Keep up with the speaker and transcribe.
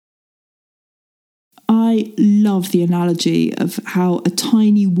I love the analogy of how a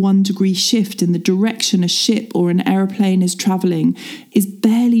tiny 1 degree shift in the direction a ship or an aeroplane is travelling is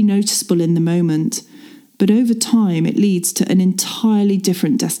barely noticeable in the moment, but over time it leads to an entirely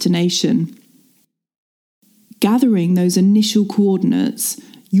different destination. Gathering those initial coordinates,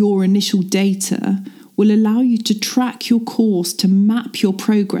 your initial data, will allow you to track your course, to map your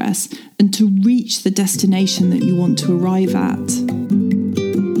progress, and to reach the destination that you want to arrive at.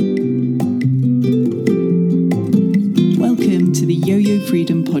 Welcome to the Yo-Yo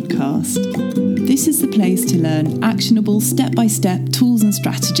Freedom Podcast. This is the place to learn actionable step-by-step tools and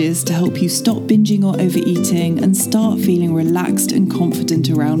strategies to help you stop binging or overeating and start feeling relaxed and confident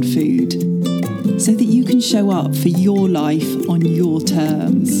around food, so that you can show up for your life on your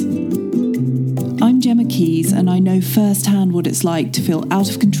terms. I'm Gemma Keys, and I know firsthand what it's like to feel out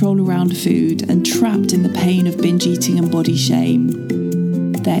of control around food and trapped in the pain of binge eating and body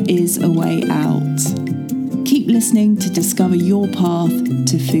shame. There is a way out. Keep listening to discover your path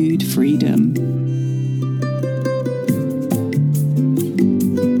to food freedom.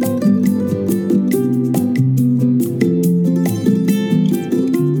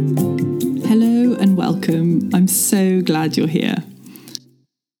 Hello and welcome. I'm so glad you're here.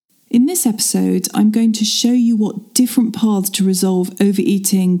 In this episode, I'm going to show you what different paths to resolve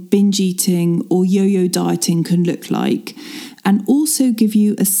overeating, binge eating, or yo-yo dieting can look like, and also give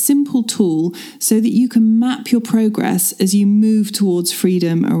you a simple tool so that you can map your progress as you move towards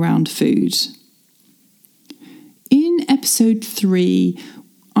freedom around food. In episode 3,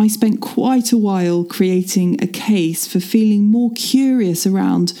 I spent quite a while creating a case for feeling more curious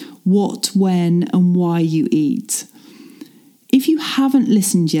around what, when, and why you eat. If you haven't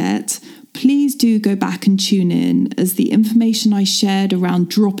listened yet, please do go back and tune in, as the information I shared around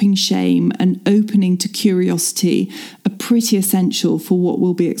dropping shame and opening to curiosity are pretty essential for what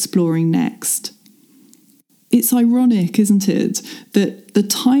we'll be exploring next. It's ironic, isn't it, that the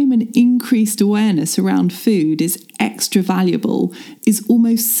time and increased awareness around food is extra valuable is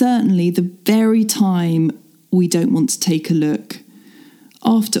almost certainly the very time we don't want to take a look.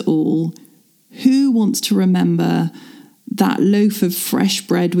 After all, who wants to remember that loaf of fresh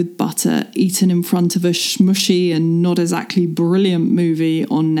bread with butter eaten in front of a smushy and not exactly brilliant movie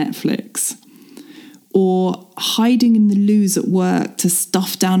on Netflix? Or hiding in the loos at work to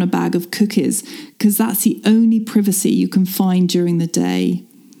stuff down a bag of cookies because that's the only privacy you can find during the day?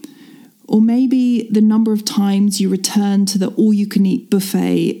 Or maybe the number of times you return to the all-you-can-eat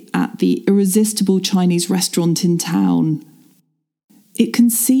buffet at the irresistible Chinese restaurant in town. It can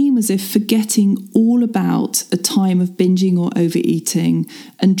seem as if forgetting all about a time of binging or overeating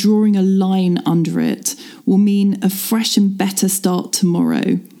and drawing a line under it will mean a fresh and better start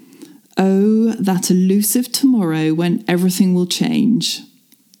tomorrow. Oh, that elusive tomorrow when everything will change.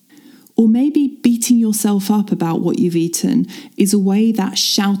 Or maybe beating yourself up about what you've eaten is a way that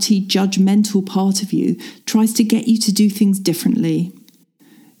shouty, judgmental part of you tries to get you to do things differently.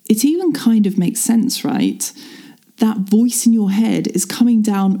 It even kind of makes sense, right? That voice in your head is coming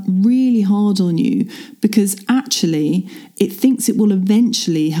down really hard on you because actually it thinks it will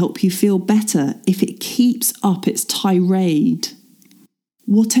eventually help you feel better if it keeps up its tirade.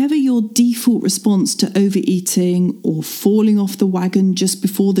 Whatever your default response to overeating or falling off the wagon just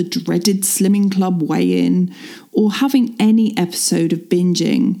before the dreaded Slimming Club weigh-in or having any episode of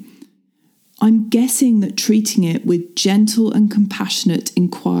binging, I'm guessing that treating it with gentle and compassionate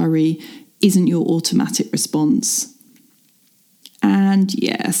inquiry isn't your automatic response. And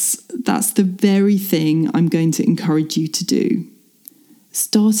yes, that's the very thing I'm going to encourage you to do.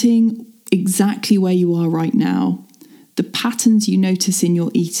 Starting exactly where you are right now, the patterns you notice in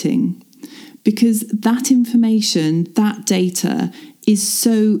your eating, because that information, that data, is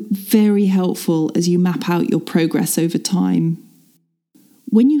so very helpful as you map out your progress over time.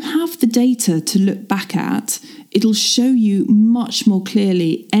 When you have the data to look back at, it'll show you much more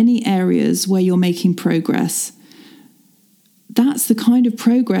clearly any areas where you're making progress. That's the kind of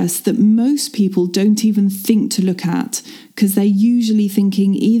progress that most people don't even think to look at, because they're usually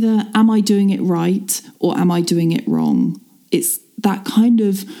thinking either, am I doing it right or am I doing it wrong? It's that kind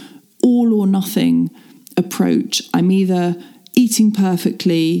of all or nothing approach. I'm either eating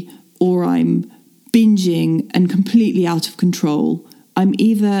perfectly or I'm binging and completely out of control. I'm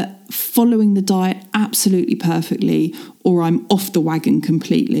either following the diet absolutely perfectly or I'm off the wagon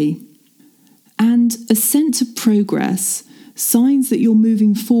completely. And a sense of progress, signs that you're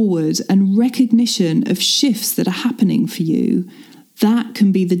moving forward, and recognition of shifts that are happening for you, that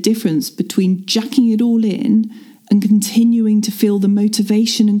can be the difference between jacking it all in and continuing to feel the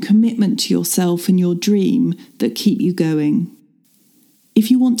motivation and commitment to yourself and your dream that keep you going. If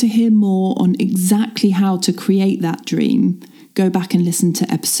you want to hear more on exactly how to create that dream, go back and listen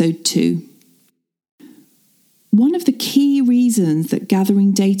to episode 2. One of the key reasons that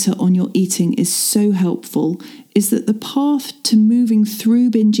gathering data on your eating is so helpful is that the path to moving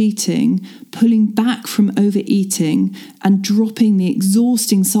through binge eating, pulling back from overeating, and dropping the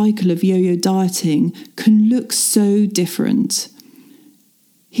exhausting cycle of yo-yo dieting can look so different.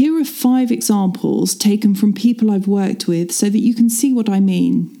 Here are 5 examples taken from people I've worked with so that you can see what I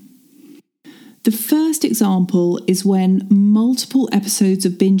mean. The first example is when multiple episodes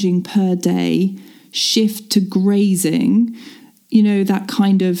of binging per day shift to grazing, that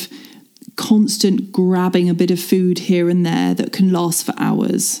kind of constant grabbing a bit of food here and there that can last for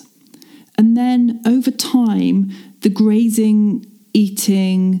hours. And then over time, the grazing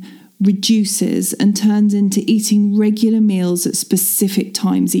eating reduces and turns into eating regular meals at specific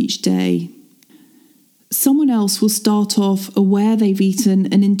times each day. Someone else will start off aware they've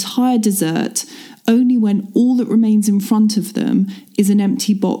eaten an entire dessert only when all that remains in front of them is an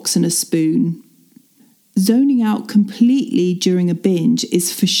empty box and a spoon. Zoning out completely during a binge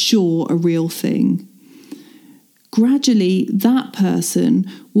is for sure a real thing. Gradually, that person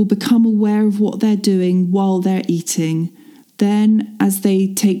will become aware of what they're doing while they're eating. Then, as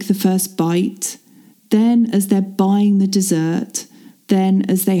they take the first bite, then as they're buying the dessert, then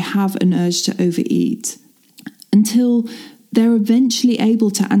as they have an urge to overeat, until they're eventually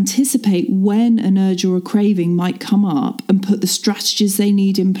able to anticipate when an urge or a craving might come up and put the strategies they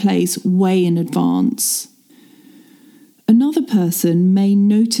need in place way in advance. Another person may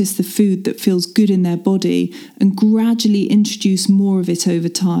notice the food that feels good in their body and gradually introduce more of it over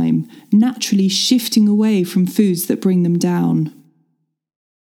time, naturally shifting away from foods that bring them down.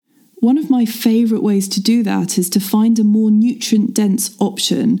 One of my favourite ways to do that is to find a more nutrient-dense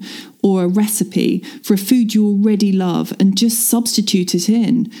option or a recipe for a food you already love and just substitute it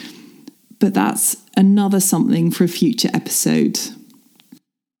in. But that's another something for a future episode.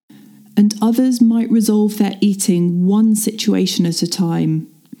 And others might resolve their eating one situation at a time.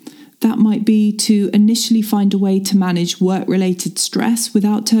 That might be to initially find a way to manage work-related stress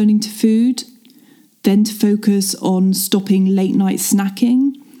without turning to food, then to focus on stopping late-night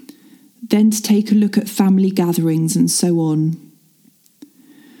snacking, then to take a look at family gatherings and so on.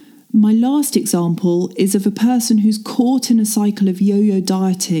 My last example is of a person who's caught in a cycle of yo-yo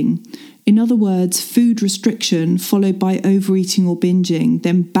dieting. In other words, food restriction followed by overeating or binging,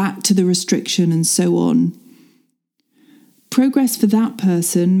 then back to the restriction and so on. Progress for that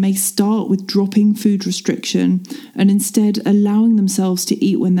person may start with dropping food restriction and instead allowing themselves to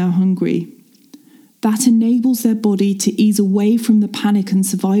eat when they're hungry. That enables their body to ease away from the panic and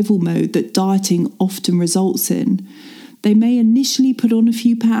survival mode that dieting often results in. They may initially put on a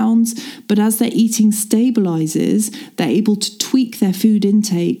few pounds, but as their eating stabilises, they're able to tweak their food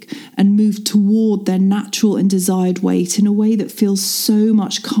intake and move toward their natural and desired weight in a way that feels so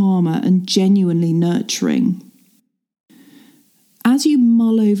much calmer and genuinely nurturing. As you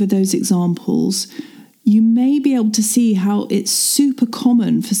mull over those examples, you may be able to see how it's super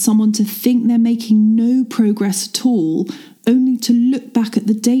common for someone to think they're making no progress at all, only to look back at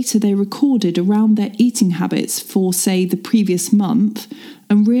the data they recorded around their eating habits for, say, the previous month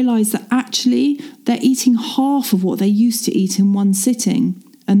and realise that actually they're eating half of what they used to eat in one sitting,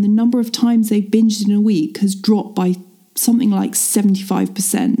 and the number of times they've binged in a week has dropped by something like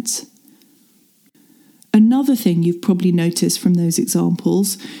 75%. Another thing you've probably noticed from those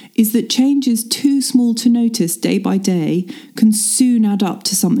examples is that changes too small to notice day by day can soon add up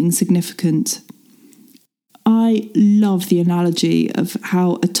to something significant. I love the analogy of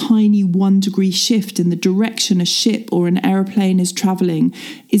how a tiny 1-degree shift in the direction a ship or an aeroplane is travelling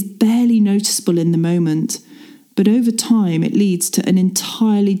is barely noticeable in the moment, but over time it leads to an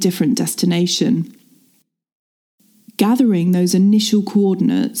entirely different destination. Gathering those initial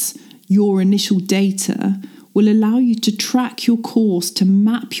coordinates, your initial data, will allow you to track your course, to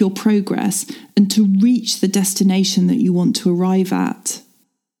map your progress, and to reach the destination that you want to arrive at.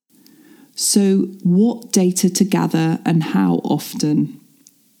 So, what data to gather and how often?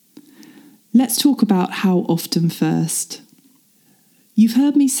 Let's talk about how often first. You've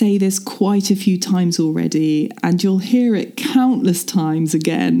heard me say this quite a few times already, and you'll hear it countless times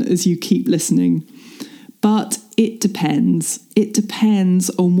again as you keep listening. But it depends. It depends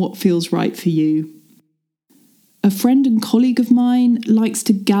on what feels right for you. A friend and colleague of mine likes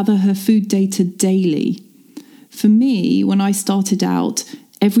to gather her food data daily. For me, when I started out,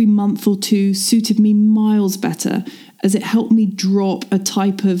 every month or two suited me miles better, as it helped me drop a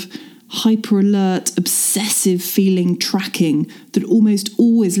type of hyper-alert, obsessive feeling tracking that almost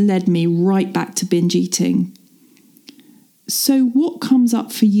always led me right back to binge eating. So what comes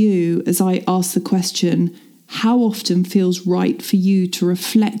up for you as I ask the question, how often feels right for you to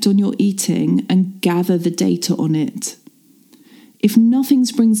reflect on your eating and gather the data on it? If nothing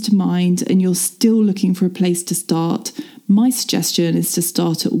springs to mind and you're still looking for a place to start, my suggestion is to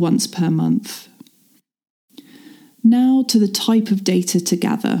start at once per month. Now to the type of data to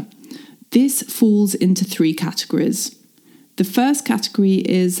gather. This falls into 3 categories. The first category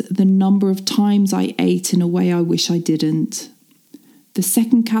is the number of times I ate in a way I wish I didn't. The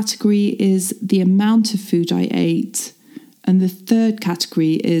second category is the amount of food I ate. And the third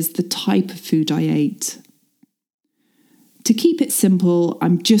category is the type of food I ate. To keep it simple,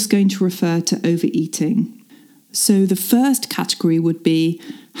 I'm just going to refer to overeating. So the first category would be,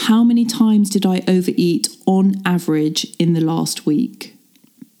 how many times did I overeat on average in the last week?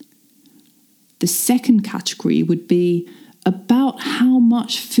 The second category would be, about how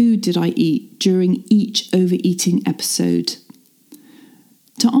much food did I eat during each overeating episode?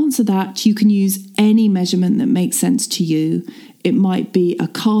 To answer that, you can use any measurement that makes sense to you. It might be a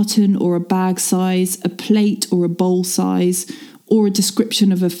carton or a bag size, a plate or a bowl size, or a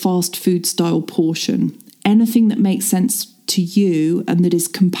description of a fast food style portion. Anything that makes sense to you and that is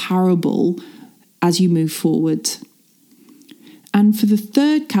comparable as you move forward. And for the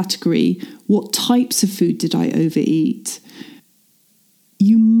third category, what types of food did I overeat?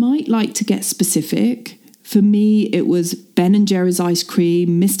 You might like to get specific. For me, it was Ben & Jerry's ice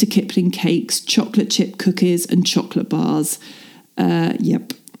cream, Mr. Kipling cakes, chocolate chip cookies, and chocolate bars.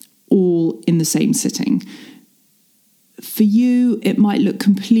 All in the same sitting. For you, it might look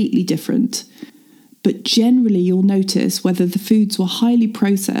completely different. But generally, you'll notice whether the foods were highly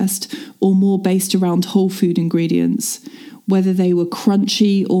processed or more based around whole food ingredients, whether they were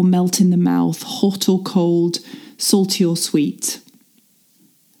crunchy or melt in the mouth, hot or cold, salty or sweet.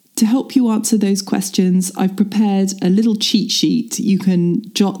 To help you answer those questions, I've prepared a little cheat sheet you can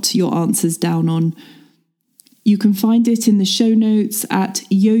jot your answers down on. You can find it in the show notes at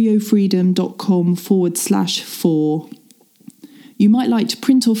yoyofreedom.com/4. You might like to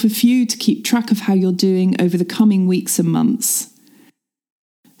print off a few to keep track of how you're doing over the coming weeks and months.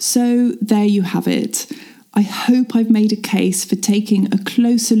 So there you have it. I hope I've made a case for taking a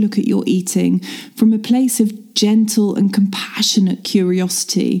closer look at your eating from a place of gentle and compassionate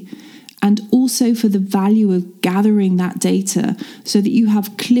curiosity, and also for the value of gathering that data so that you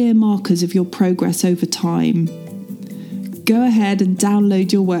have clear markers of your progress over time. Go ahead and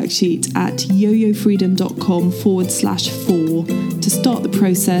download your worksheet at yoyofreedom.com/4 to start the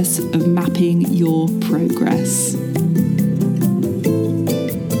process of mapping your progress.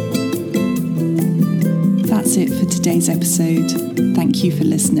 That's it for today's episode. Thank you for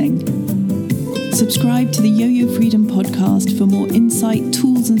listening. Subscribe to the Yo-Yo Freedom podcast for more insight,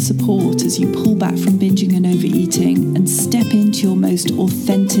 tools and support as you pull back from binging and overeating and step into your most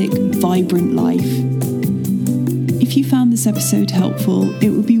authentic, vibrant life. If you found this episode helpful, it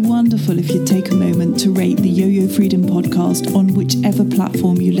would be wonderful if you'd take a moment to rate the Yo-Yo Freedom podcast on whichever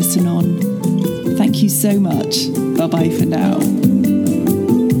platform you listen on. Thank you so much. Bye-bye for now.